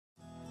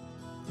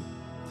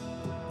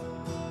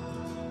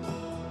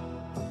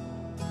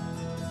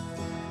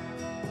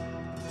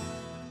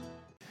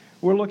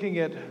We're looking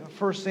at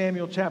 1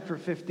 Samuel chapter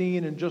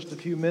 15 in just a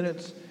few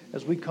minutes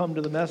as we come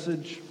to the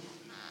message.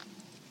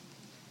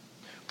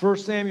 1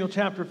 Samuel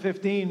chapter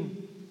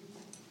 15,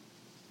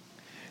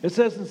 it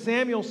says, "And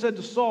Samuel said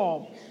to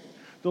Saul,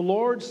 'The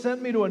Lord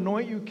sent me to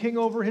anoint you king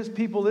over his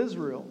people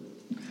Israel.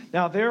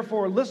 Now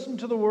therefore listen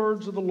to the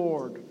words of the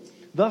Lord.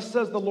 Thus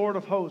says the Lord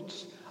of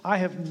hosts, I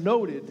have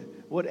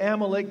noted what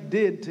Amalek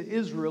did to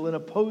Israel in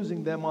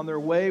opposing them on their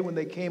way when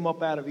they came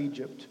up out of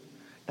Egypt.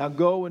 Now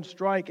go and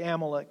strike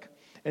Amalek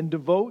and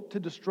devote to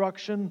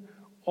destruction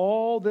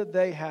all that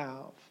they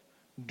have.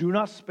 Do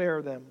not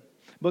spare them,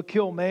 but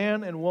kill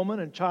man and woman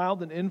and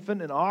child and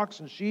infant and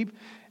ox and sheep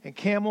and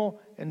camel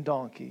and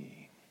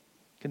donkey.'"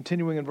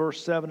 Continuing in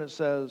verse 7, it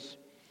says,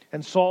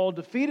 "And Saul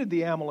defeated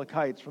the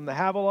Amalekites from the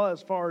Havilah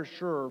as far as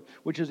Shur,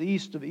 which is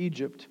east of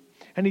Egypt.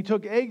 And he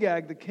took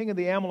Agag, the king of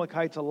the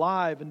Amalekites,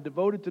 alive and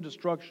devoted to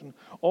destruction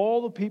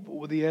all the people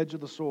with the edge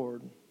of the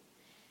sword.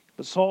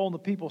 But Saul and the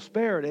people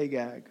spared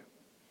Agag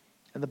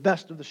and the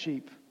best of the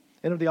sheep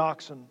and of the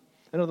oxen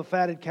and of the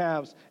fatted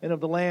calves and of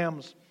the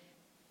lambs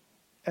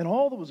and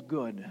all that was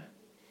good,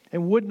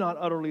 and would not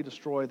utterly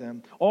destroy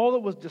them. All that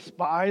was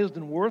despised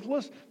and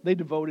worthless they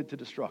devoted to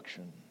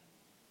destruction."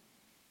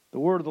 The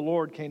word of the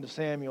Lord came to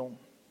Samuel.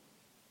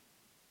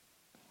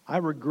 "I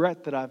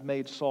regret that I've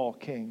made Saul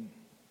king,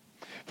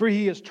 for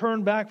he has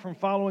turned back from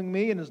following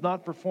me and has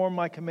not performed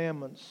my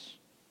commandments."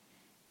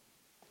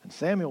 And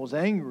Samuel was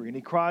angry, and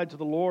he cried to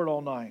the Lord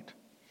all night.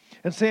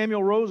 And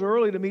Samuel rose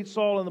early to meet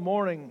Saul in the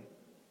morning.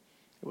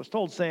 It was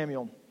told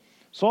Samuel,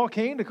 Saul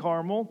came to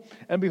Carmel,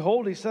 and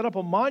behold, he set up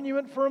a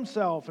monument for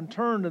himself, and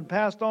turned and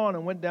passed on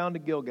and went down to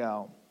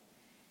Gilgal.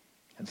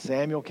 And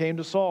Samuel came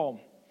to Saul,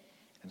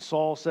 and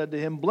Saul said to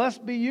him,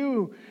 "Blessed be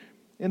you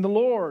in the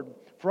Lord,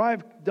 for I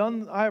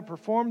have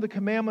performed the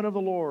commandment of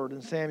the Lord."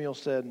 And Samuel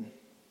said,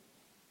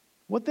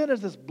 "What then is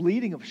this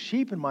bleating of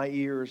sheep in my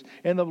ears,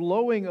 and the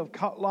lowing of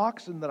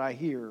oxen that I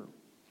hear?"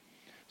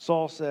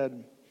 Saul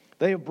said,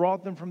 "They have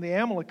brought them from the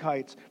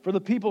Amalekites, for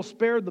the people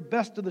spared the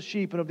best of the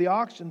sheep and of the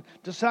oxen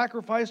to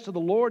sacrifice to the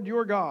Lord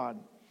your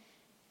God,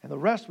 and the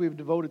rest we have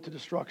devoted to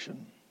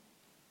destruction."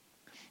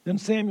 Then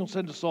Samuel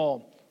said to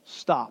Saul,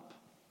 "Stop.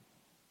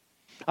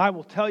 I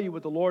will tell you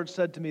what the Lord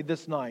said to me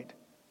this night."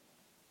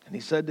 And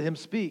he said to him,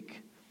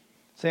 "Speak."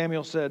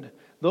 Samuel said,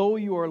 "Though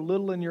you are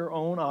little in your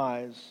own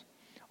eyes,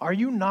 are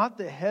you not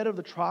the head of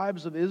the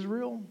tribes of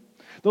Israel?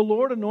 The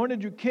Lord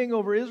anointed you king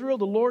over Israel.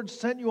 The Lord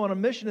sent you on a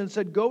mission and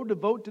said, 'Go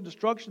devote to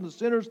destruction the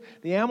sinners,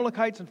 the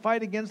Amalekites, and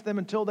fight against them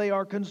until they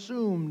are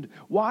consumed.'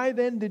 Why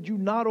then did you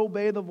not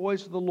obey the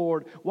voice of the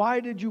Lord? Why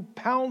did you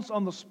pounce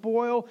on the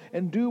spoil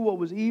and do what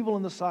was evil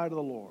in the sight of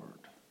the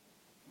Lord?"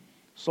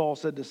 Saul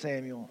said to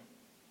Samuel,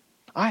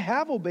 "I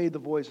have obeyed the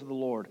voice of the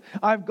Lord.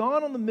 I've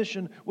gone on the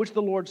mission which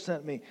the Lord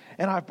sent me,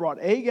 and I've brought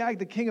Agag,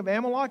 the king of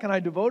Amalek, and I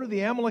devoted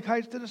the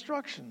Amalekites to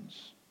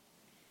destructions.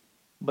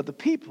 But the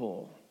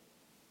people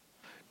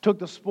took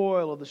the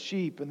spoil of the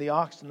sheep and the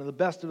oxen and the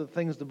best of the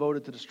things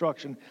devoted to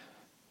destruction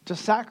to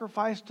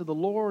sacrifice to the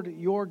Lord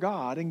your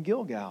God in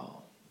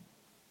Gilgal."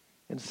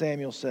 And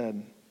Samuel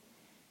said,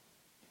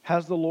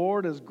 "Has the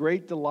Lord as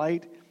great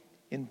delight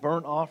in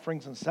burnt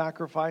offerings and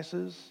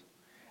sacrifices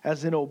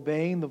as in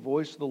obeying the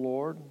voice of the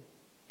Lord?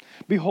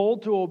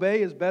 Behold, to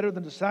obey is better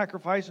than to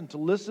sacrifice, and to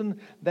listen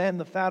than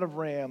the fat of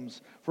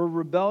rams. For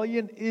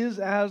rebellion is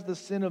as the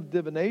sin of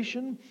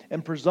divination,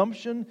 and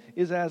presumption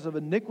is as of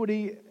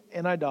iniquity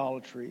and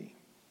idolatry.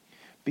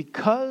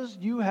 Because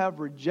you have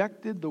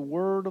rejected the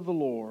word of the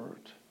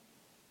Lord,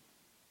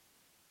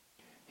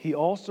 he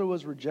also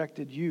has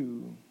rejected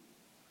you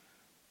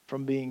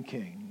from being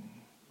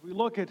king." We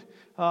look at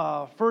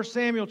 1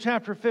 Samuel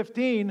chapter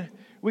 15,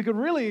 we could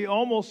really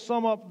almost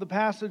sum up the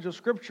passage of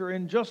Scripture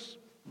in just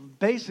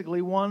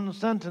basically one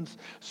sentence.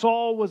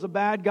 Saul was a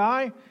bad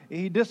guy,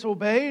 he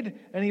disobeyed,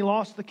 and he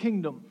lost the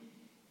kingdom.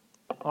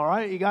 All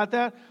right, you got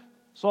that?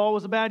 Saul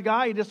was a bad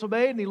guy, he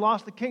disobeyed, and he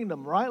lost the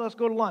kingdom. Right, let's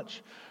go to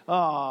lunch.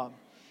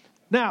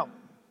 Now,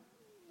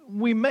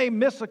 we may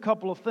miss a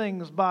couple of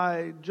things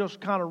by just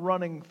kind of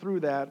running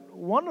through that.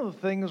 One of the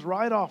things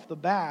right off the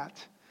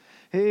bat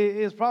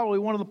is probably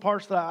one of the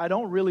parts that I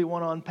don't really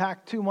want to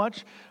unpack too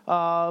much,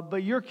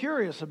 but you're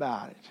curious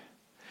about it.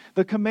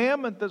 The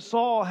commandment that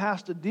Saul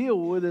has to deal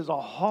with is a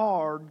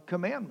hard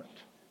commandment.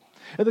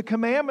 And the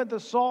commandment that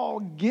Saul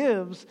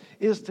gives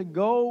is to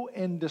go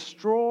and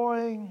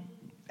destroy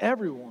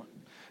everyone.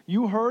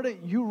 You heard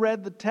it, you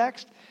read the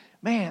text.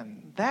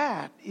 Man,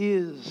 that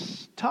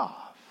is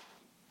tough.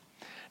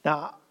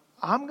 Now,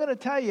 I'm going to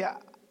tell you,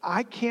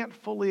 I can't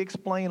fully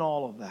explain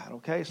all of that,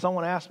 okay?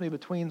 Someone asked me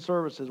between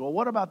services, well,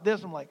 what about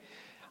this? I'm like,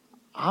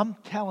 I'm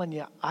telling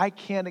you, I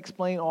can't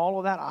explain all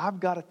of that. I've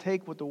got to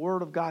take what the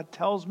Word of God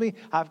tells me.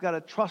 I've got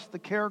to trust the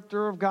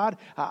character of God.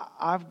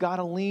 I've got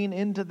to lean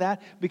into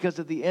that, because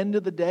at the end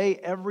of the day,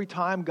 every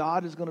time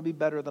God is going to be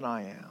better than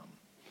I am.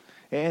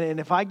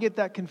 And if I get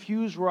that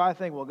confused where I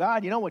think, well,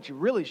 God, you know what you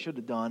really should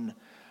have done,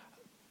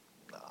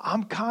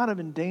 I'm kind of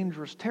in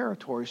dangerous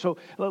territory. So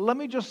let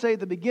me just say at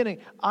the beginning,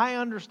 I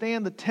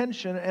understand the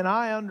tension and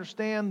I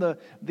understand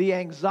the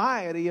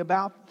anxiety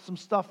about some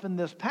stuff in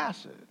this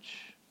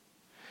passage.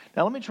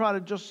 Now let me try to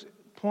just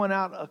point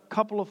out a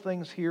couple of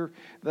things here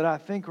that I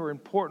think are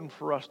important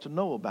for us to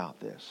know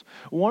about this.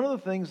 One of the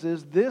things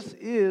is this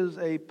is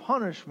a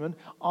punishment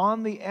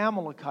on the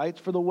Amalekites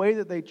for the way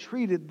that they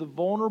treated the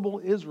vulnerable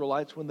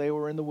Israelites when they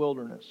were in the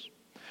wilderness.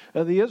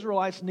 The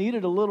Israelites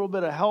needed a little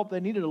bit of help. They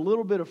needed a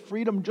little bit of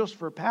freedom just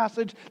for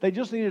passage. They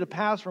just needed to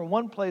pass from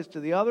one place to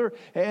the other.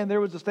 And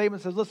there was a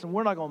statement that says, listen,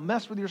 we're not going to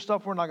mess with your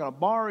stuff. We're not going to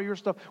borrow your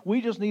stuff.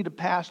 We just need to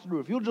pass through.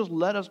 If you'll just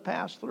let us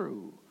pass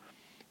through.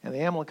 And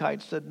the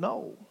Amalekites said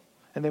no.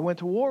 And they went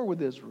to war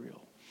with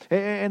Israel.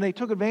 And they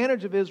took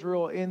advantage of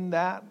Israel in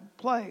that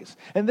place.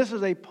 And this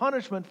is a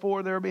punishment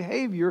for their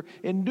behavior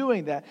in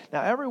doing that.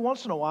 Now, every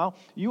once in a while,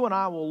 you and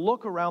I will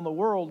look around the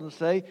world and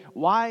say,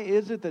 why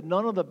is it that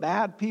none of the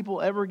bad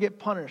people ever get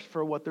punished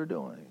for what they're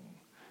doing?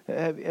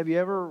 Have you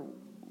ever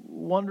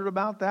wondered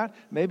about that?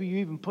 Maybe you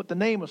even put the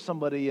name of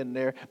somebody in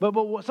there.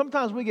 But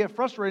sometimes we get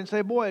frustrated and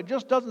say, boy, it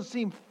just doesn't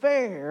seem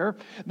fair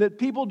that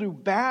people do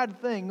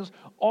bad things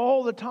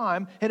all the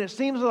time, and it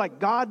seems like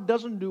God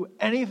doesn't do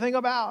anything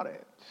about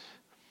it.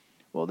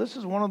 Well, this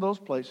is one of those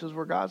places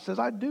where God says,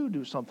 I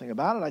do something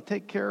about it. I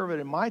take care of it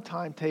in my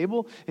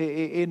timetable,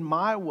 in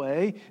my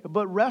way.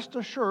 But rest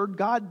assured,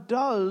 God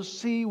does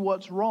see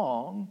what's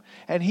wrong,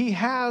 and He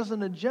has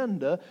an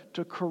agenda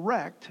to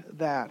correct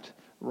that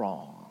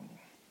wrong.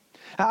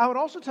 I would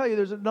also tell you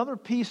there's another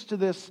piece to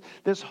this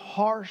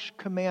harsh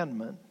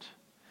commandment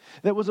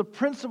that was a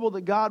principle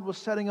that God was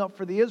setting up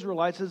for the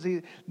Israelites.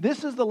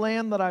 This is the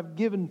land that I've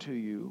given to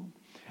you.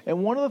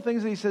 And one of the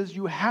things that He says,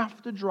 you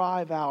have to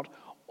drive out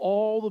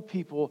all the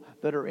people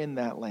that are in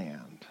that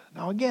land.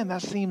 Now again,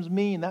 that seems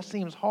mean, that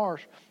seems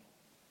harsh.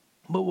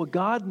 But what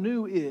God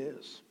knew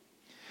is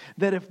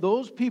that if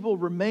those people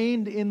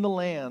remained in the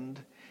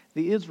land,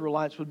 the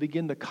Israelites would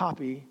begin to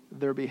copy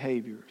their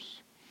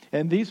behaviors.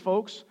 And these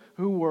folks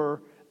who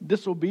were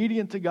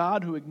disobedient to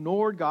God, who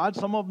ignored God,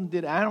 some of them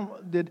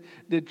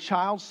did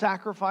child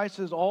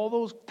sacrifices, all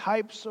those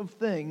types of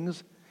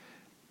things,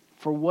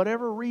 for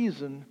whatever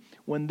reason,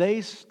 when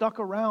they stuck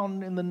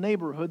around in the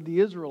neighborhood, the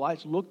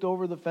Israelites looked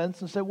over the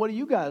fence and said, what are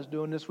you guys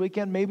doing this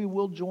weekend? Maybe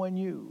we'll join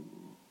you.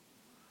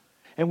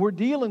 And we're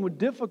dealing with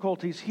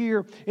difficulties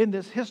here in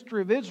this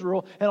history of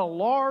Israel, and a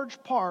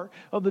large part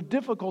of the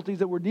difficulties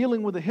that we're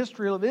dealing with the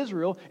history of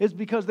Israel is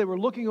because they were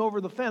looking over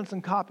the fence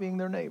and copying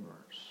their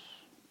neighbors.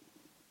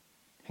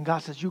 And God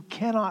says,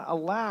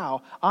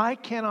 I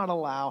cannot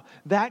allow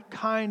that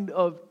kind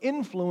of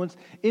influence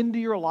into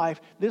your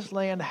life. This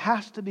land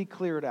has to be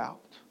cleared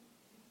out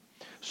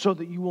so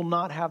that you will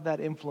not have that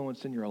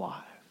influence in your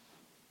life.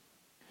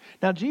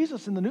 Now,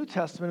 Jesus in the New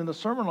Testament, in the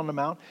Sermon on the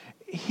Mount,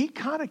 He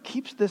kind of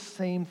keeps this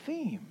same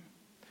theme.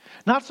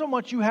 Not so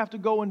much you have to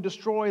go and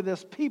destroy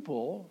this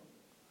people,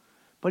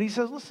 but He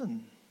says,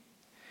 listen,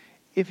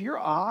 if your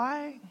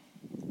eye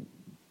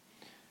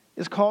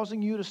is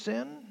causing you to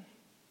sin,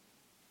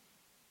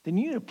 then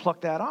you need to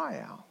pluck that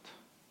eye out.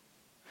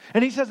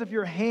 And He says, if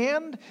your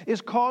hand is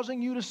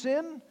causing you to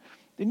sin,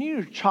 then you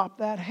need to chop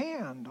that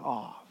hand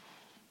off.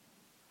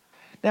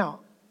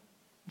 Now,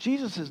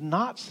 Jesus is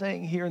not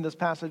saying here in this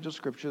passage of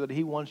Scripture that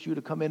He wants you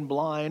to come in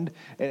blind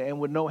and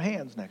with no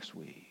hands next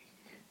week.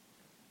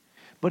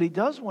 But He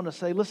does want to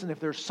say, listen, if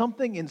there's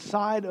something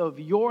inside of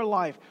your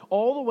life,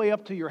 all the way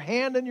up to your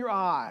hand and your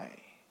eye,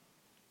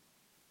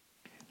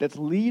 that's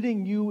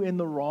leading you in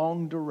the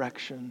wrong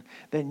direction,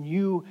 then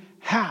you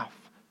have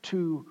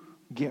to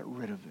get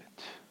rid of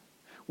it.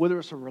 Whether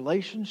it's a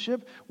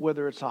relationship,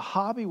 whether it's a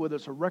hobby, whether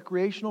it's a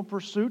recreational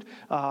pursuit,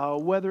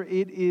 whether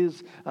it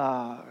is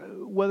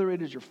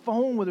your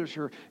phone, whether it's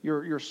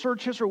your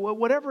search history,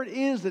 whatever it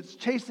is that's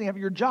chasing after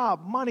your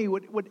job, money,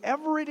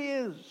 whatever it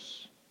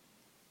is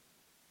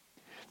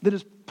that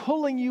is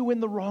pulling you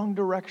in the wrong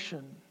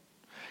direction,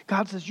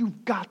 God says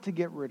you've got to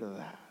get rid of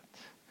that.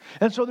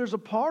 And so there's a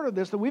part of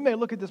this that we may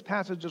look at this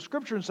passage of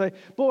Scripture and say,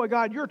 boy,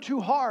 God, you're too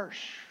harsh.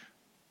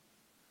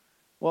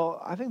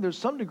 Well, I think there's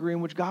some degree in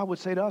which God would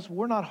say to us,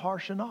 we're not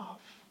harsh enough.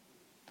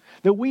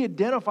 That we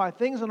identify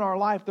things in our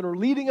life that are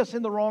leading us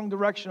in the wrong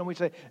direction, and we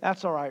say,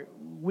 that's all right,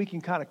 we can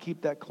kind of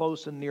keep that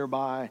close and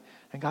nearby.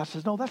 And God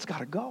says, no, that's got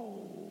to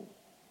go.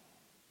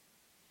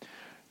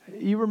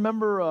 You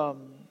remember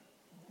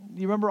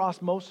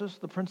osmosis,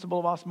 the principle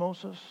of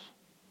osmosis?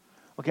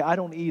 Okay, I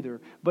don't either.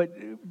 But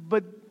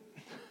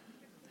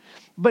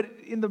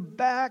in the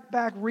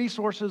back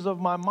resources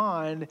of my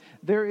mind,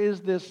 there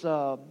is this,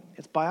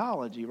 it's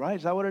biology, right?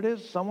 Is that what it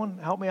is? Someone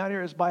help me out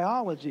here. It's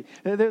biology.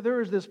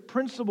 There is this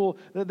principle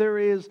that there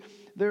is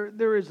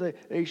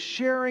a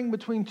sharing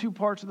between two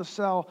parts of the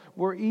cell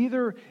where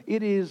either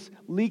it is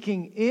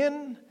leaking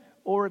in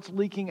or it's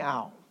leaking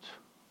out.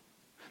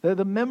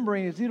 The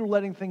membrane is either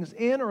letting things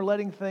in or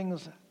letting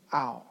things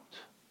out.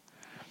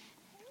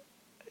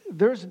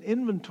 There's an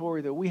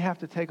inventory that we have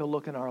to take a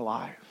look in our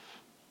life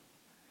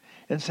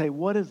and say,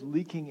 what is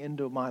leaking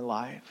into my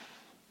life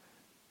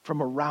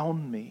from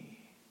around me?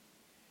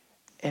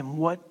 And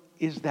what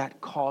is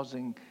that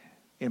causing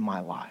in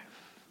my life?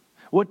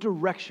 What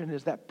direction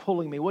is that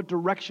pulling me? What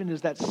direction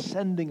is that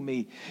sending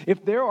me?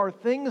 If there are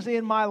things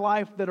in my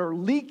life that are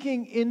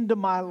leaking into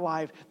my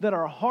life, that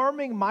are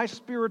harming my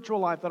spiritual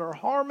life, that are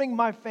harming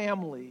my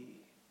family,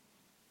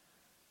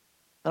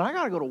 then I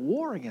got to go to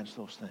war against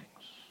those things.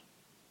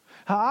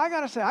 I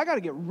got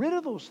to get rid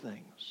of those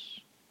things.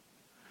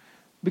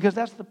 Because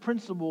that's the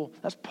principle,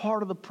 that's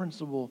part of the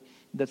principle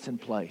that's in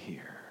play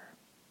here.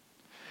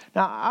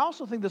 Now, I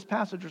also think this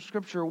passage of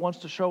Scripture wants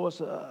to show us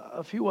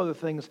a few other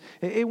things.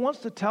 It wants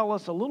to tell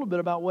us a little bit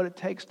about what it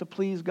takes to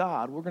please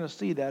God. We're going to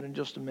see that in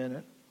just a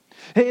minute.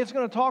 It's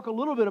going to talk a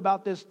little bit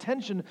about this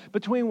tension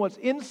between what's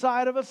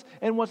inside of us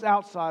and what's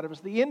outside of us,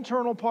 the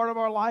internal part of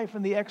our life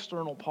and the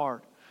external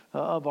part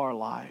of our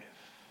life.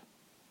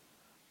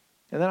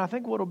 And then I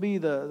think what will be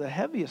the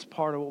heaviest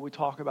part of what we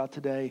talk about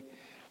today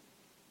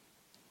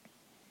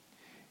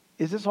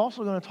is it's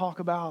also going to talk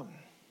about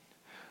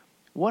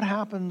what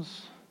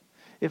happens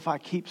if I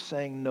keep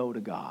saying no to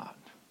God.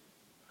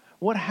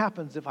 What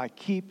happens if I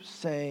keep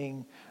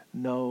saying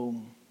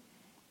no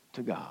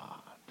to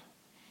God?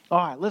 All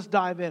right, let's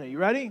dive in. Are you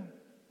ready?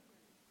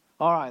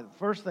 All right,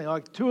 first thing,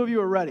 two of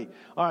you are ready.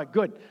 All right,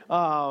 good.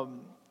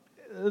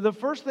 The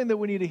first thing that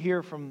we need to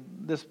hear from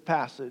this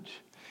passage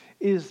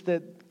is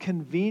that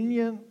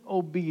convenient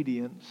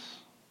obedience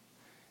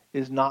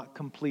is not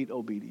complete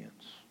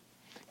obedience.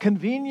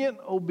 Convenient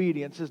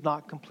obedience is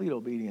not complete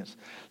obedience.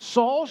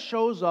 Saul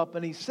shows up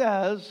and he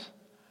says,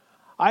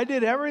 I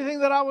did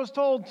everything that I was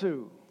told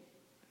to.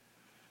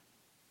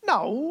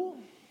 No,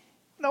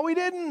 he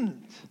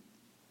didn't.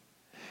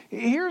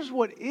 Here's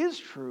what is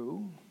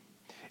true,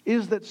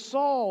 is that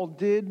Saul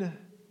did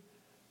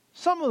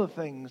some of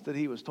the things that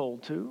he was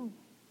told to.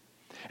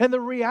 And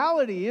the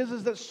reality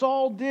is that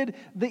Saul did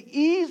the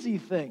easy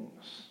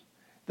things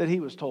that he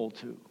was told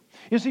to.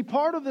 You see,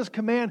 part of this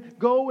command,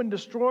 go and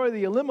destroy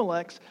the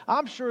Elimelechs,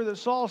 I'm sure that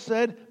Saul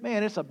said,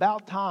 man, it's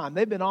about time.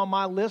 They've been on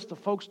my list of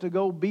folks to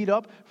go beat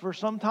up for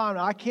some time.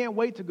 I can't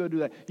wait to go do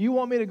that. You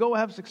want me to go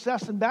have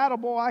success in battle?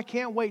 Boy, I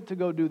can't wait to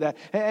go do that.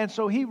 And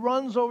so he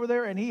runs over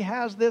there and he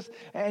has this,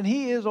 and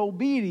he is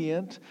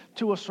obedient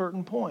to a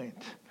certain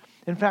point.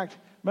 In fact,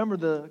 remember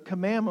the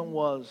commandment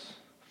was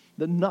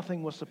that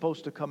nothing was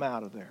supposed to come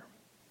out of there.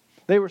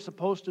 They were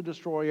supposed to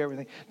destroy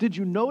everything. Did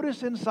you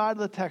notice inside of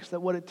the text that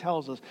what it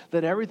tells us?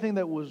 That everything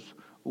that was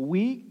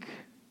weak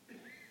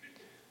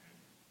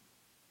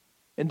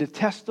and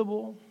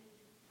detestable,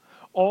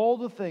 all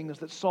the things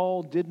that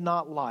Saul did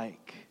not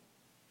like,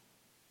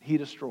 he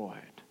destroyed.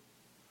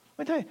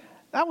 Let me tell you,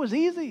 that was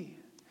easy.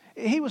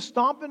 He was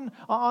stomping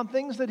on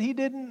things that he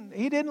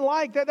didn't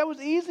like. That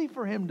was easy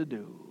for him to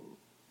do.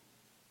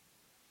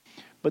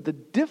 But the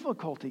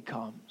difficulty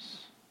comes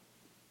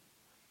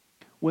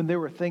when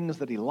there were things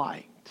that he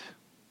liked,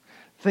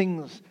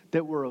 things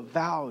that were of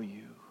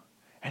value,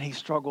 and he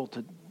struggled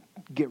to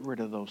get rid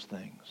of those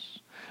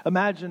things.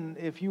 Imagine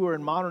if you were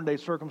in modern day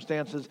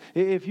circumstances,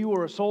 if you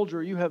were a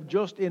soldier, you have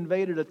just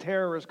invaded a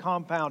terrorist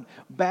compound,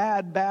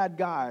 bad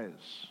guys.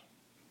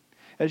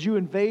 As you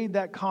invade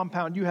that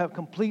compound, you have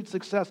complete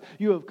success.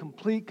 You have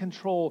complete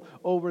control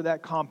over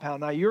that compound.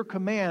 Now, your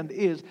command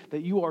is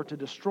that you are to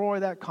destroy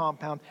that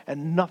compound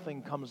and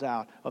nothing comes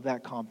out of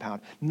that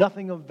compound.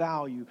 Nothing of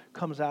value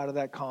comes out of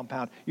that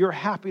compound. You're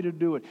happy to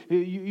do it.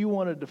 You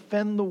want to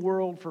defend the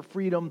world for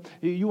freedom.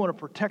 You want to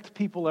protect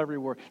people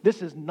everywhere.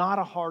 This is not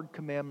a hard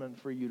commandment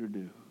for you to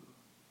do.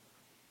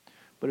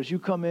 But as you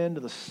come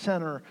into the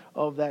center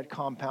of that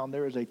compound,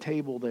 there is a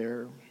table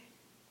there.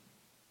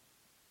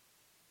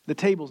 The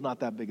table's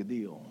not that big a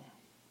deal.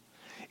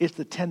 It's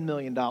the $10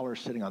 million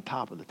sitting on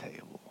top of the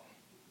table.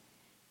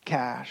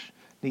 Cash,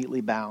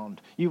 neatly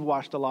bound. You've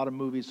watched a lot of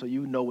movies, so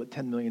you know what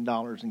 $10 million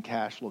in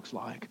cash looks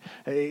like.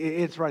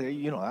 It's right.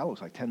 You know, that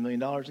looks like $10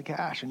 million in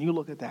cash, and you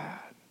look at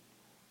that.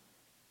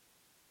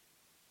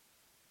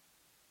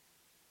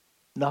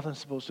 Nothing's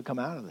supposed to come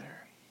out of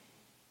there.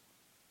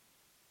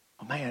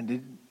 Oh,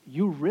 man,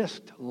 you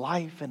risked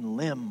life and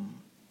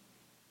limb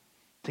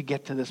to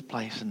get to this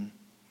place, and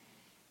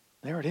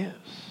there it is.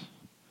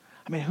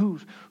 I mean,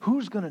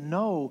 who's going to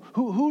know?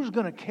 Who's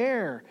going to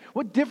care?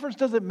 What difference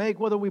does it make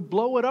whether we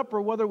blow it up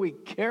or whether we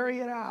carry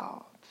it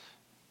out?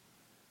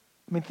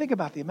 I mean, think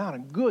about the amount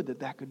of good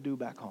that could do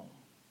back home.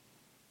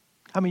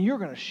 I mean, you're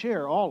going to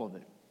share all of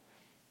it.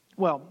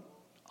 Well,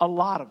 a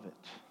lot of it.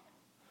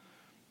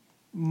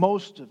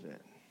 Most of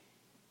it.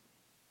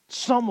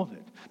 Some of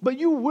it. But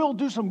you will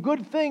do some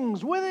good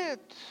things with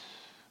it.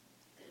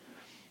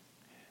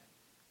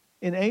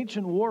 In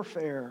ancient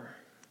warfare,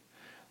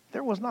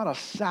 there was not a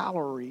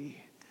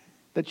salary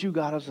that you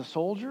got as a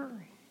soldier.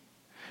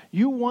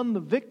 You won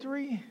the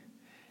victory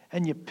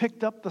and you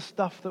picked up the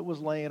stuff that was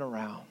laying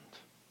around.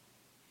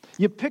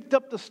 You picked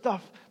up the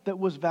stuff that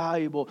was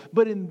valuable.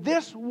 But in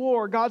this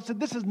war, God said,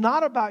 this is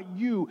not about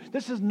you.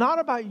 This is not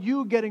about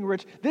you getting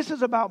rich. This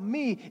is about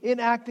me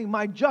enacting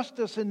my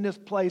justice in this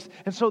place.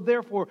 And so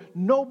therefore,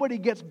 nobody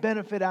gets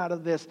benefit out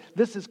of this.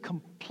 This is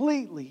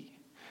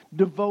completely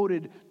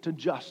devoted to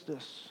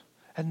justice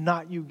and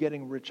not you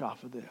getting rich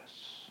off of this.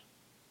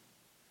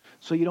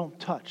 so you don't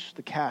touch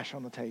the cash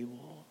on the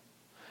table.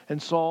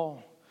 And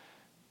Saul,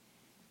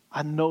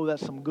 I know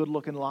that's some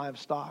good-looking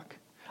livestock.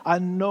 I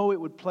know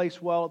it would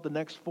place well at the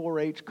next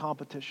 4-H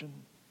competition.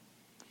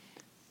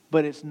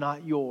 But it's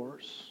not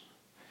yours.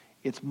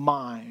 It's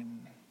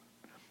mine.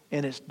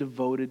 And it's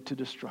devoted to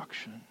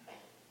destruction.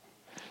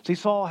 See,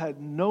 Saul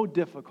had no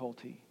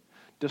difficulty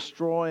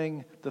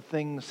destroying the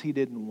things he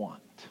didn't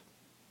want.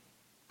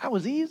 That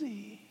was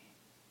easy.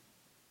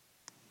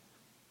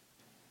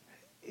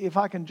 If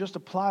I can just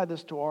apply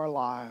this to our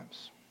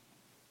lives,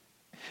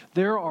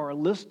 there are a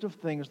list of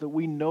things that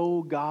we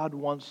know God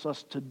wants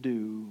us to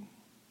do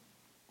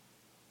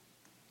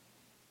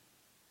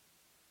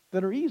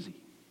that are easy.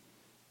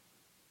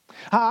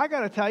 I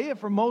got to tell you,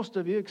 for most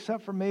of you,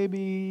 except for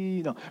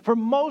maybe, for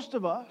most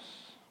of us,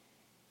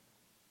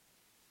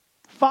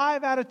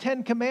 5 out of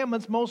 10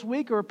 commandments most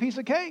week are a piece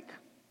of cake.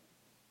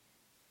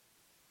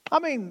 I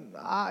mean,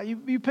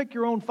 you pick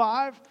your own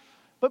 5,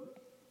 but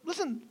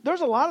listen,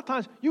 there's a lot of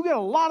times you get a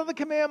lot of the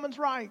commandments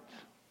right.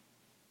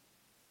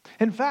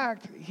 In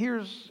fact,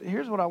 here's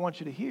what I want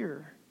you to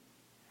hear.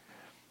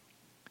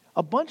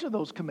 A bunch of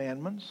those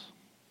commandments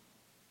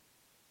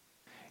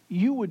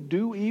you would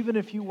do even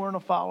if you weren't a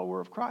follower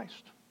of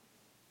Christ.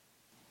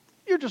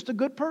 You're just a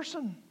good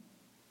person.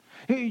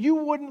 You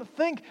wouldn't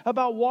think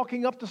about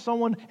walking up to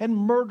someone and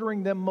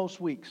murdering them most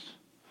weeks.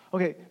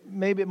 Okay,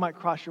 maybe it might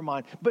cross your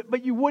mind,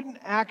 but you wouldn't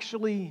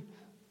actually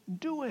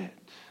do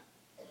it.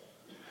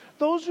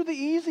 Those are the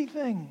easy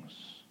things.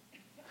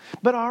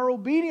 But our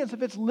obedience,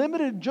 if it's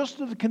limited just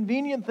to the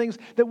convenient things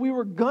that we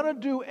were going to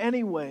do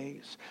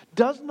anyways,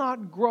 does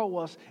not grow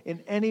us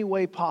in any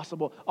way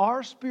possible.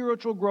 Our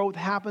spiritual growth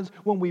happens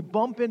when we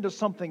bump into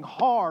something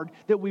hard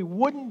that we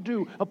wouldn't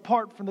do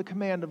apart from the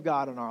command of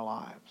God in our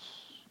lives.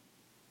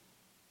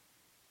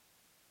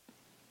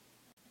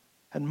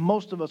 And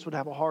most of us would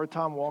have a hard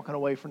time walking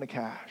away from the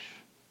cash.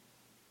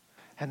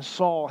 And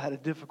Saul had a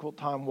difficult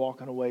time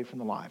walking away from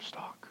the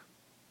livestock.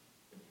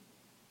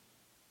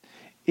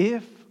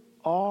 If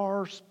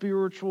our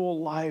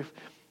spiritual life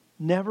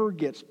never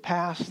gets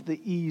past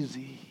the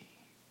easy,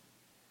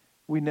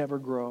 we never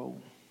grow.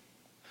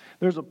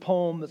 There's a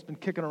poem that's been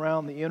kicking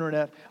around the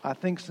internet, I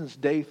think since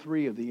day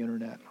 3 of the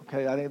internet.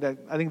 Okay,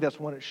 I think that's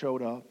when it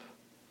showed up.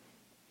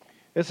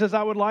 It says,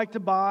 I would like to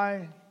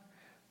buy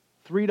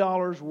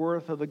 $3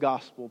 worth of the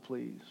gospel,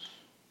 please.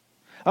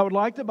 I would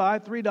like to buy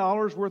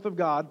 $3 worth of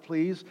God,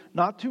 please.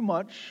 Not too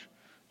much,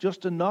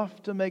 just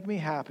enough to make me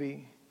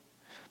happy,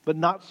 but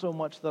not so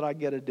much that I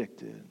get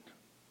addicted.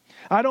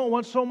 I don't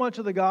want so much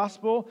of the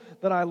gospel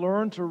that I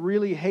learn to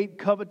really hate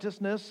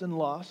covetousness and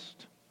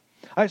lust.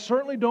 I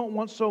certainly don't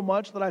want so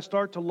much that I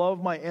start to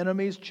love my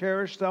enemies,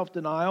 cherish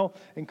self-denial,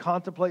 and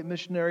contemplate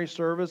missionary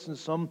service in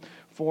some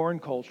foreign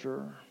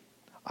culture.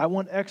 I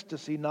want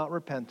ecstasy, not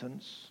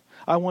repentance.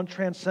 I want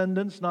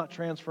transcendence, not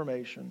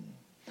transformation.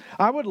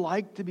 I would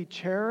like to be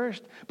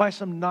cherished by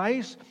some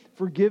nice,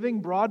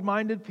 forgiving,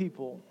 broad-minded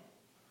people,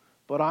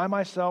 but I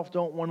myself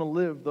don't want to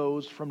live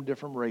those from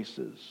different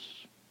races.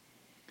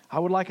 I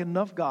would like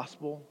enough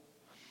gospel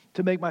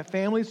to make my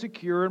family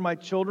secure and my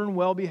children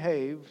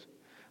well-behaved,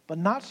 but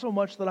not so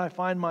much that I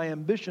find my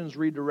ambitions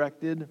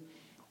redirected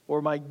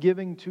or my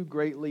giving too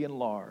greatly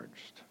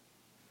enlarged.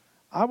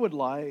 I would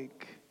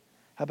like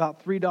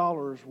about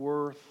 $3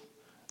 worth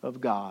of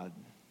God,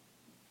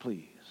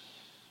 please.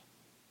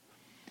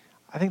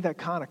 I think that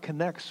kind of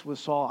connects with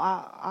Saul.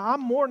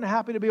 I'm more than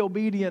happy to be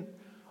obedient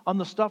on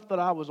the stuff that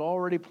I was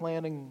already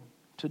planning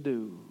to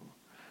do.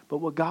 But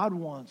what God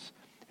wants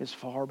is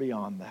far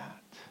beyond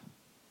that.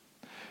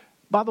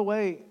 By the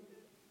way,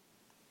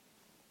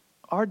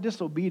 our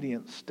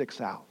disobedience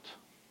sticks out.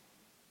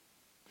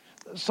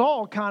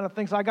 Saul kind of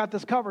thinks, I got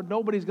this covered,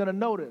 nobody's going to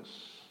notice.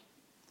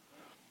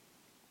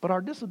 But our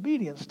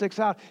disobedience sticks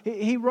out.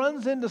 He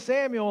runs into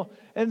Samuel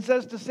and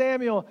says to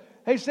Samuel,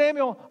 hey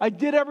Samuel, I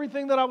did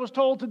everything that I was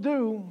told to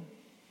do.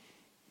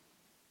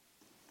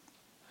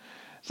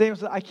 Samuel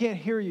says, I can't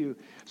hear you.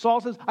 Saul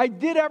says, I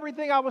did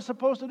everything I was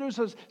supposed to do.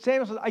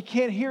 Samuel says, I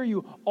can't hear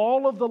you.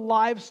 All of the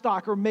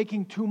livestock are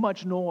making too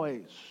much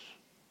noise.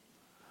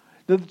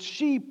 The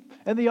sheep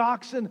and the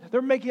oxen,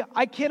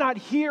 I cannot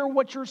hear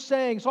what you're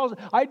saying. Saul says,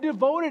 I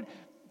devoted.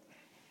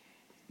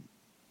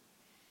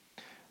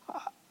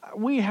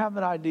 We have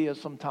an idea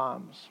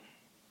sometimes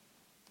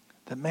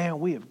that, man,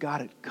 we have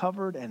got it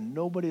covered and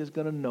nobody is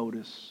going to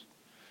notice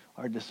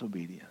our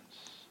disobedience.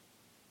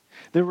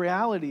 The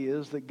reality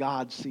is that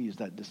God sees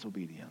that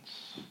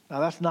disobedience.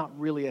 Now, that's not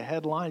really a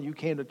headline. You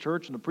came to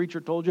church and the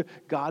preacher told you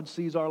God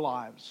sees our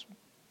lives.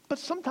 But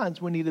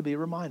sometimes we need to be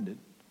reminded.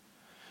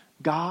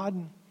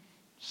 God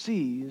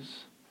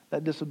sees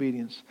that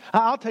disobedience.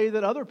 I'll tell you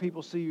that other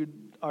people see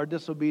our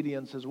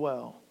disobedience as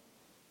well.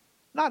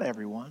 Not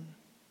everyone.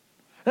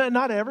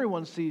 Not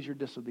everyone sees your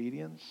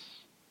disobedience.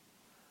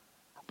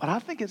 But I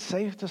think it's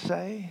safe to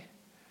say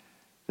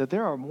that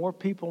there are more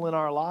people in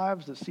our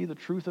lives that see the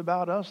truth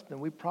about us than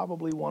we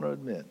probably want to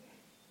admit.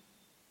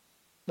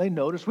 They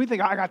notice. We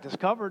think, I got this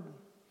covered.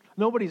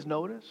 Nobody's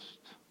noticed.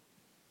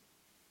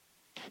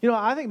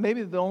 I think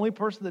maybe the only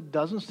person that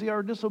doesn't see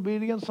our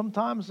disobedience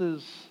sometimes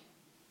is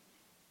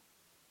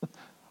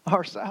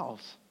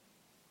ourselves.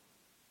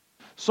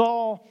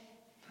 Saul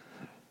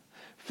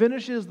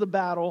finishes the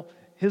battle,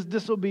 his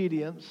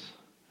disobedience.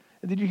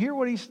 And did you hear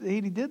what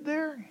he did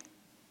there?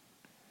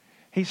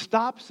 He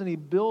stops and he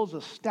builds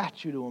a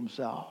statue to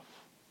himself.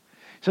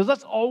 He says,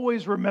 let's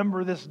always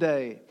remember this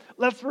day.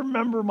 Let's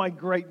remember my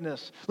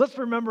greatness. Let's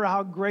remember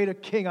how great a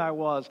king I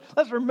was.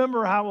 Let's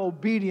remember how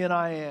obedient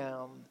I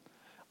am.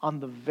 On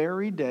the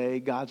very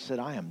day God said,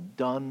 I am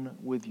done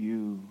with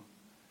you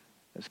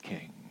as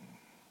king.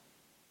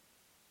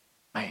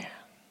 Man.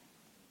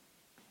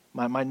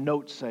 My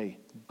notes say,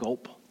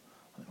 gulp.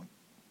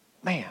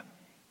 Man,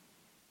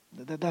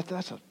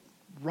 that's a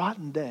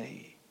rotten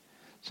day.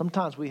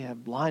 Sometimes we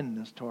have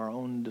blindness to our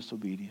own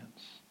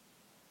disobedience.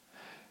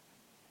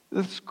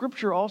 The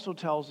scripture also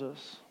tells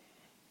us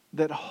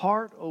that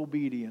heart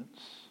obedience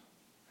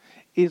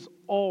is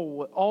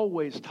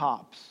always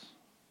tops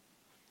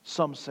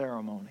some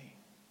ceremony.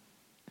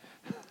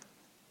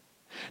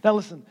 Now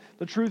listen,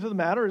 the truth of the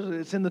matter is,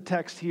 it's in the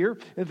text here,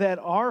 that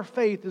our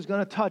faith is going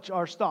to touch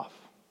our stuff.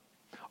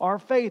 Our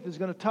faith is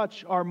going to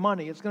touch our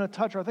money. It's going to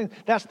touch our things.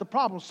 That's the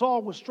problem.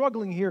 Saul was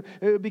struggling here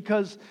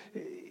because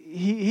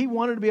he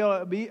wanted to be able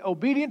to be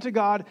obedient to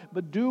God,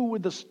 but do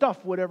with the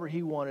stuff whatever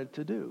he wanted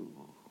to do.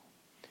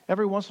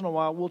 Every once in a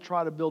while, we'll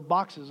try to build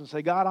boxes and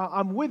say, God,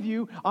 I'm with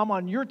you. I'm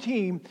on your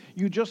team.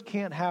 You just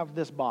can't have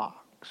this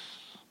box.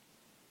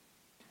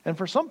 And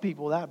for some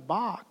people, that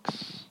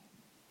box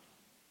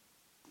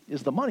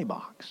is the money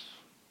box.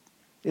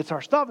 It's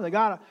our stuff. And they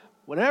got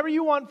whatever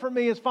you want from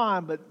me is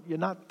fine, but you're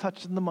not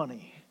touching the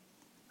money.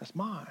 That's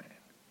mine.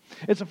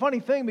 It's a funny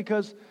thing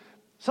because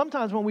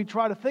sometimes when we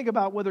try to think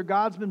about whether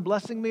God's been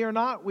blessing me or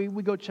not, we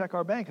go check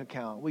our bank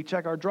account. We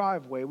check our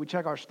driveway. We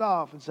check our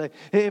stuff and say,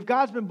 hey, if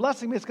God's been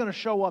blessing me, it's going to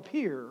show up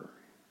here.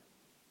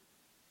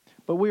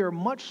 But we are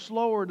much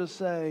slower to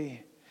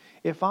say,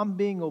 if I'm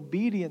being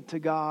obedient to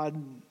God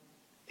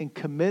and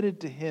committed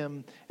to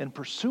Him and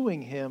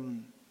pursuing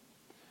Him,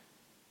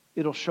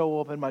 it'll show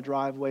up in my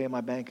driveway and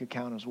my bank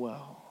account as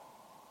well.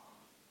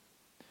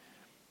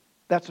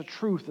 That's a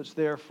truth that's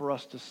there for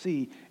us to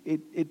see.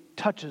 It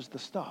touches the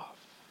stuff.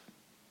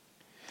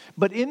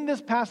 But in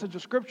this passage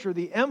of Scripture,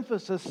 the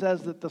emphasis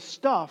says that the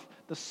stuff,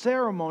 the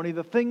ceremony,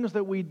 the things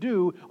that we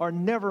do are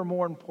never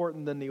more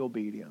important than the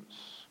obedience.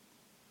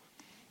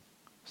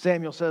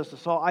 Samuel says to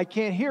Saul, I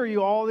can't hear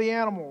you, all the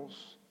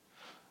animals.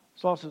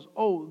 Saul says,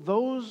 oh,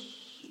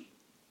 those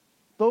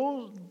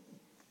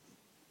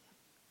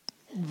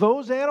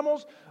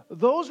animals,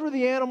 those were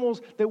the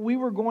animals that we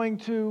were going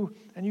to,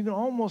 and you can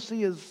almost see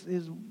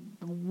his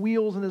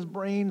wheels in his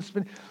brain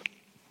spin.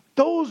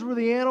 Those were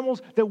the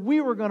animals that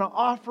we were going to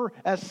offer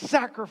as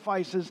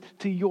sacrifices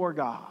to your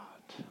God.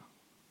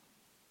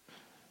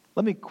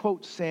 Let me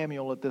quote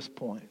Samuel at this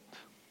point.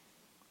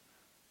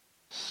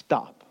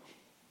 Stop.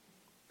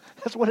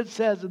 That's what it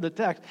says in the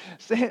text.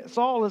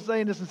 Saul is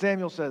saying this and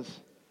Samuel says,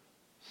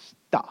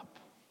 stop.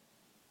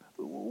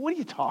 What are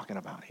you talking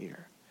about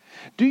here?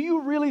 Do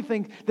you really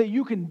think that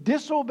you can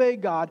disobey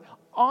God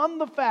on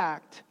the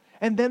fact,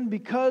 and then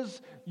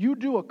because you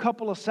do a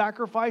couple of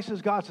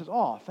sacrifices, God says,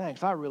 oh,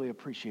 thanks, I really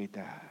appreciate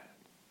that.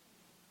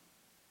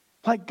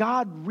 Like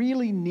God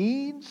really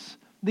needs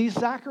these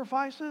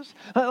sacrifices?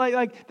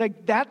 Like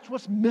that's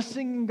what's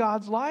missing in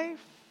God's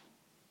life?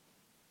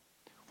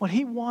 What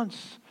He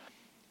wants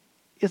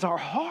is our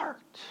heart.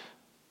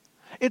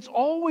 It's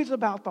always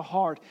about the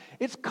heart.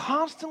 It's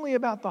constantly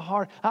about the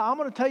heart. I'm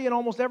going to tell you in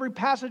almost every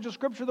passage of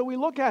Scripture that we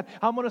look at,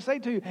 I'm going to say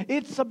to you,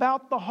 it's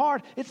about the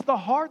heart. It's the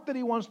heart that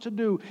He wants to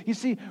do. You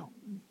see,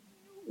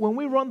 when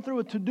we run through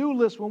a to-do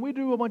list, when we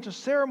do a bunch of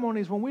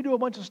ceremonies, when we do a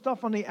bunch of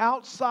stuff on the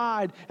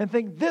outside and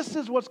think this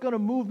is what's going to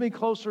move me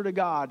closer to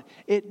God,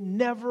 it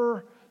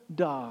never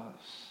does.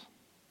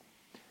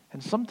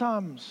 And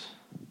sometimes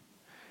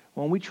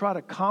when we try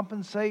to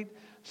compensate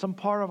some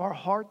part of our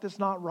heart that's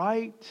not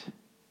right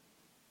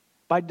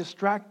by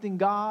distracting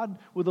God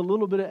with a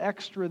little bit of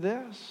extra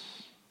this,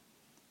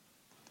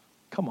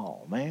 come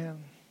on,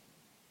 man.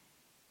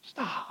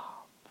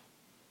 Stop.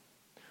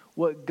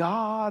 What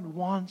God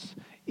wants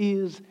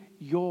is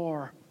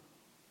your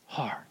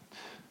heart.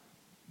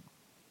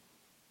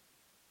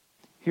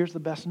 Here's the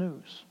best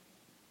news.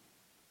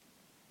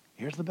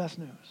 Here's the best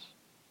news.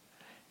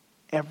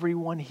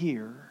 Everyone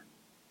here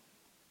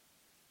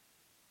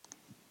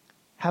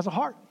has a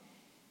heart.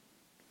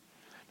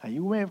 Now,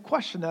 you may have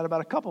questioned that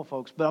about a couple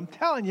folks, but I'm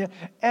telling you,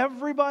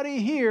 everybody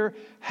here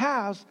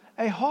has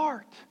a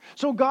heart.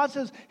 So God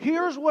says,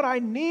 here's what I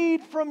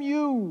need from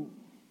you.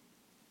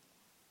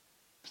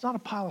 It's not a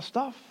pile of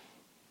stuff.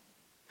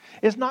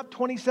 It's not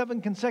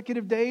 27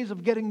 consecutive days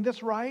of getting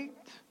this right.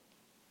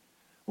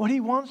 What He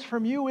wants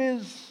from you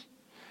is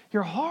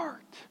your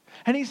heart.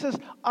 And He says,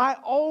 I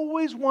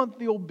always want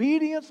the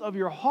obedience of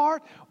your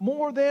heart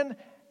more than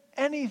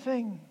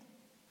anything.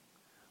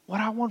 What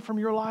I want from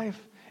your life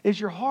is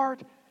your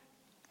heart,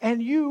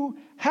 and you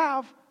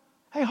have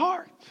a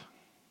heart.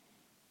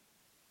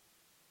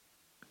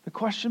 The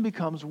question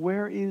becomes,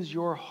 where is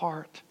your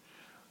heart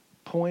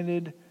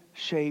pointed,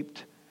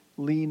 shaped,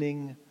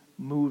 leaning,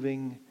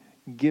 moving,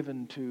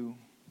 given to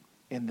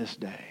in this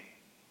day.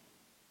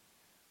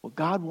 What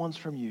God wants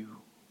from you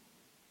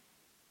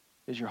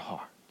is your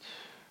heart.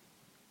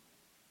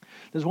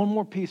 There's one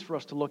more piece for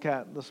us to look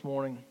at this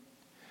morning,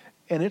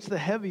 and it's the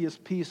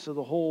heaviest piece of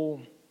the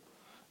whole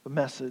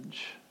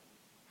message.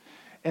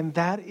 And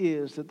that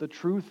is that the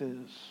truth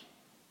is,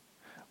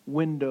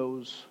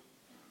 windows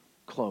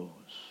close.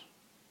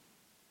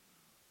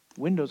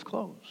 Windows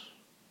close.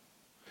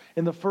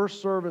 In the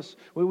first service,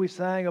 we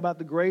sang about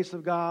the grace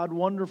of God,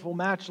 wonderful,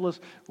 matchless,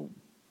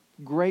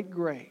 great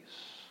grace.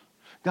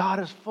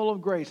 God is full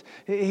of grace.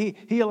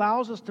 He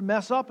allows us to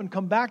mess up and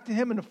come back to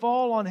Him and to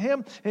fall on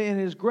Him in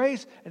His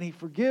grace, and He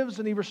forgives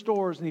and He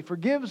restores, and He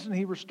forgives and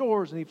He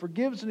restores, and He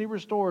forgives and He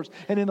restores.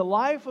 And in the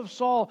life of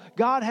Saul,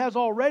 God has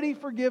already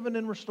forgiven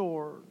and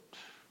restored.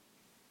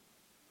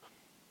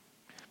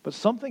 But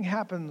something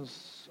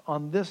happens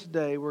on this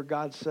day where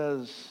God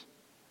says,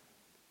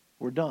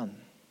 we're done.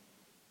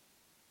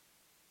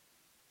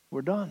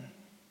 We're done.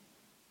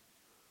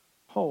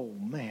 Oh,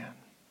 man.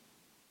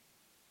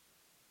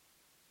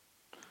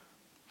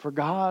 For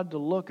God to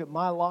look at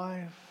my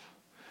life,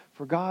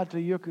 for God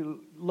to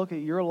look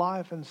at your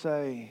life and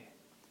say,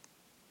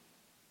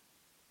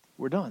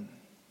 we're done.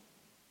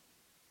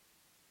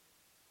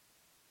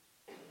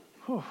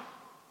 Whew.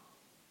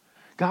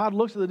 God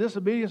looks at the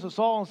disobedience of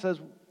Saul and says,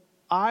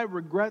 I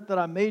regret that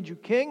I made you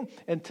king,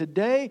 and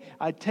today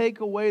I take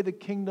away the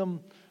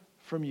kingdom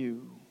from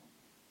you.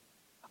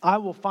 I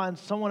will find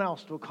someone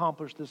else to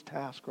accomplish this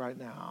task right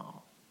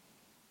now.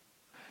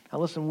 Now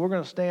listen, we're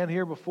going to stand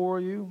here before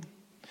you,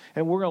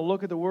 and we're going to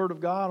look at the Word of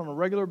God on a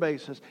regular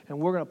basis, and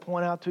we're going to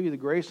point out to you the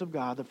grace of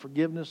God, the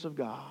forgiveness of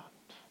God.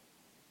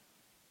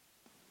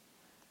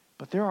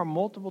 But there are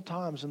multiple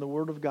times in the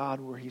Word of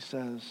God where He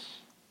says,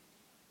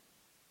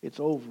 it's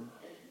over,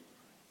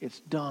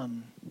 it's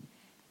done,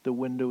 the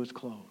window is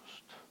closed.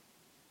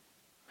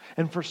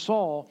 And for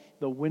Saul,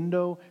 the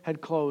window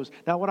had closed.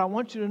 Now what I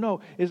want you to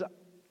know is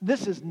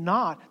this is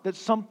not that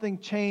something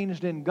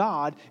changed in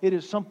God, it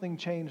is something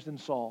changed in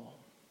Saul.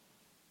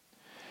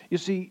 You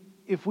see,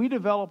 if we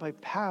develop a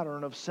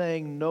pattern of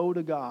saying no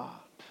to God,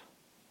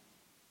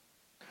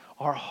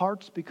 our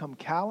hearts become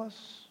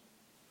callous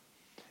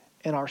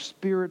and our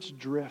spirits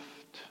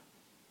drift.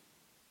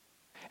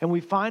 And we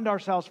find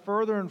ourselves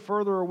further and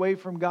further away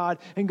from God.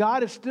 And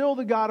God is still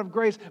the God of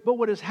grace. But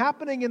what is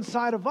happening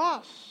inside of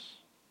us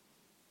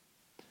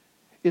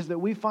is that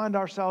we find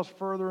ourselves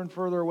further and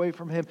further away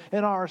from Him.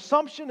 And our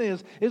assumption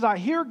is I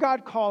hear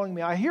God calling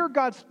me. I hear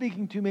God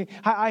speaking to me.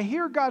 I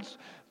hear God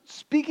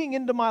speaking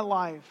into my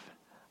life.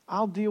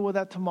 I'll deal with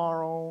that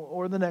tomorrow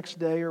or the next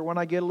day or when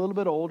I get a little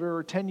bit older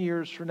or 10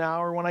 years from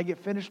now or when I get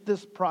finished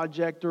this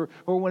project or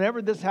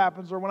whenever this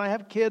happens or when I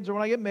have kids or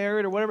when I get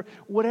married or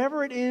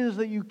whatever it is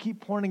that you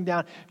keep pointing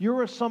down.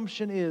 Your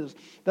assumption is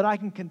that I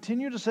can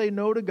continue to say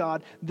no to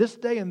God this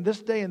day and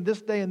this day and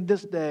this day and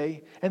this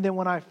day, and then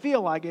when I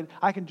feel like it,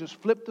 I can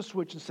just flip the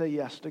switch and say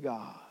yes to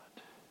God.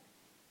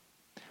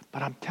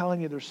 But I'm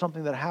telling you, there's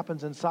something that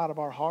happens inside of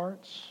our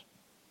hearts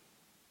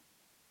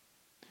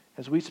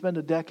as we spend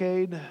a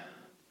decade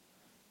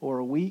or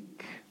a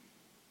week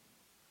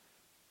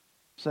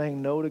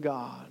saying no to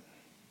God.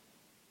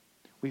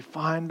 We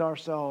find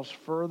ourselves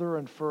further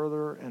and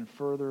further and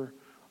further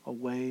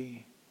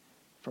away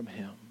from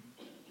Him.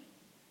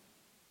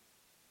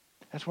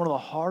 That's one of the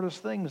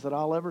hardest things that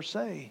I'll ever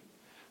say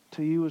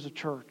to you as a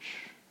church,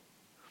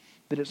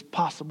 that it's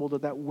possible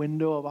that that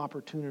window of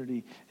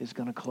opportunity is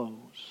going to close.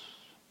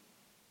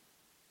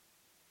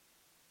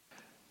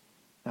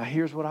 Now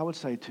here's what I would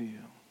say to you.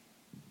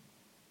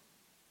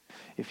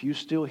 If you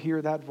still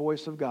hear that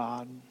voice of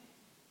God,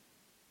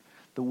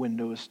 the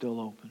window is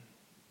still open.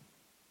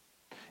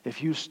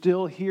 If you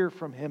still hear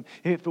from Him,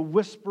 if the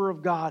whisper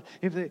of God,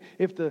 if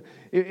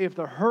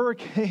the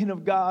hurricane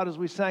of God, as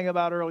we sang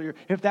about earlier,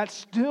 if that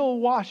still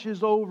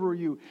washes over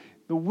you,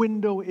 the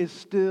window is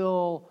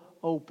still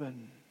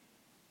open.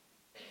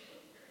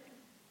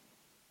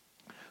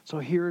 So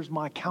here's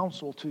my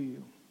counsel to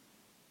you.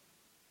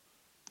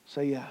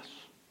 Say yes.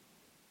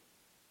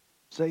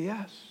 Say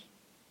yes.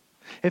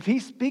 If He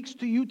speaks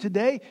to you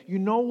today, you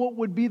know what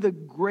would be the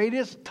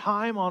greatest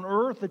time on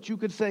earth that you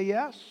could say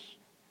yes?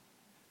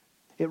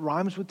 It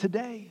rhymes with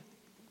today.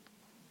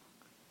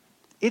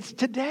 It's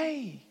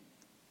today.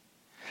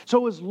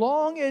 So as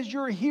long as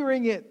you're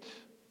hearing it,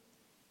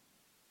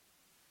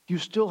 you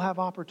still have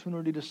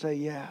opportunity to say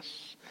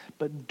yes.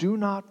 But do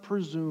not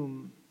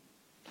presume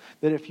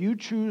that if you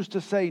choose to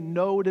say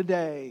no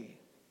today,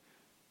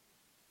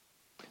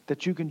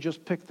 that you can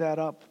just pick that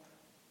up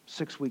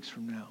 6 weeks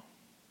from now.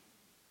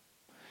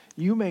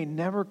 You may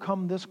never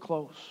come this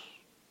close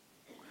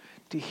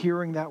to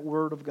hearing that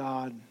word of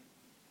God,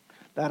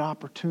 that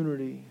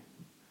opportunity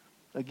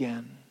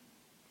again.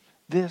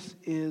 This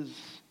is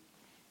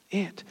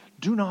it.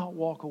 Do not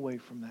walk away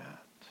from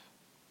that.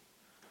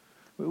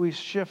 We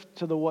shift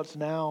to the what's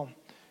now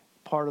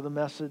part of the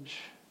message.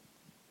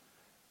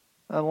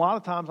 And a lot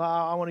of times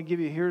I want to give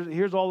you,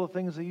 here's all the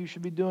things that you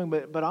should be doing,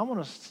 but I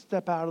want to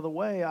step out of the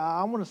way.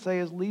 I want to say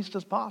as least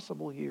as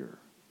possible here.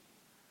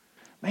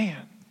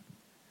 Man,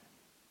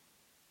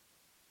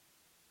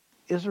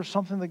 is there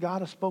something that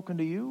God has spoken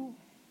to you?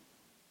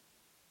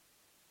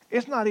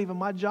 It's not even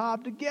my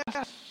job to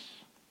guess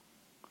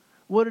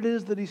what it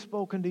is that He's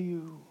spoken to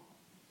you.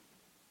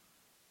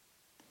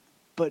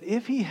 But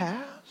if He has,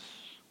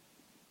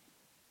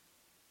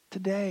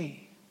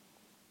 today,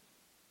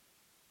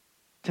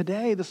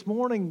 this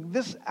morning,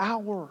 this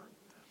hour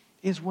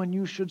is when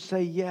you should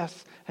say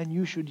yes and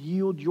you should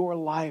yield your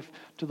life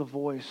to the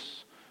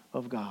voice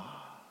of God.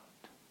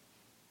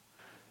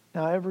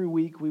 Now, every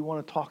week we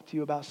want to talk to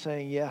you about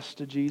saying yes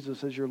to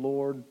Jesus as your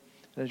Lord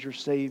and as your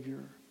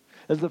Savior,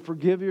 as the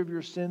forgiver of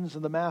your sins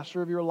and the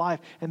master of your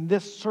life. And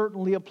this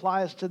certainly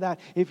applies to that.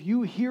 If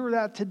you hear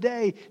that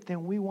today,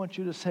 then we want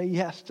you to say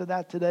yes to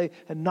that today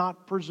and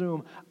not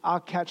presume, I'll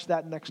catch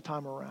that next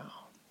time around.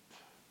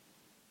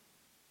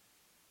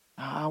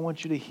 I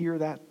want you to hear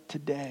that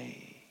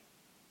today.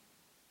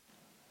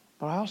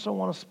 But I also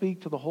want to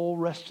speak to the whole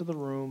rest of the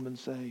room and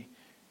say,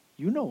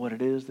 you know what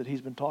it is that He's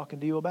been talking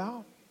to you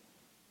about.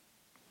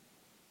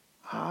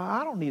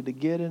 I don't need to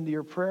get into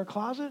your prayer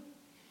closet.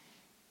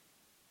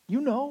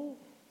 You know.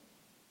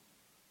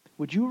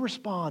 Would you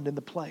respond in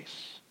the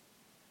place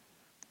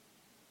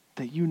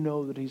that you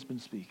know that He's been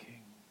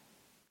speaking?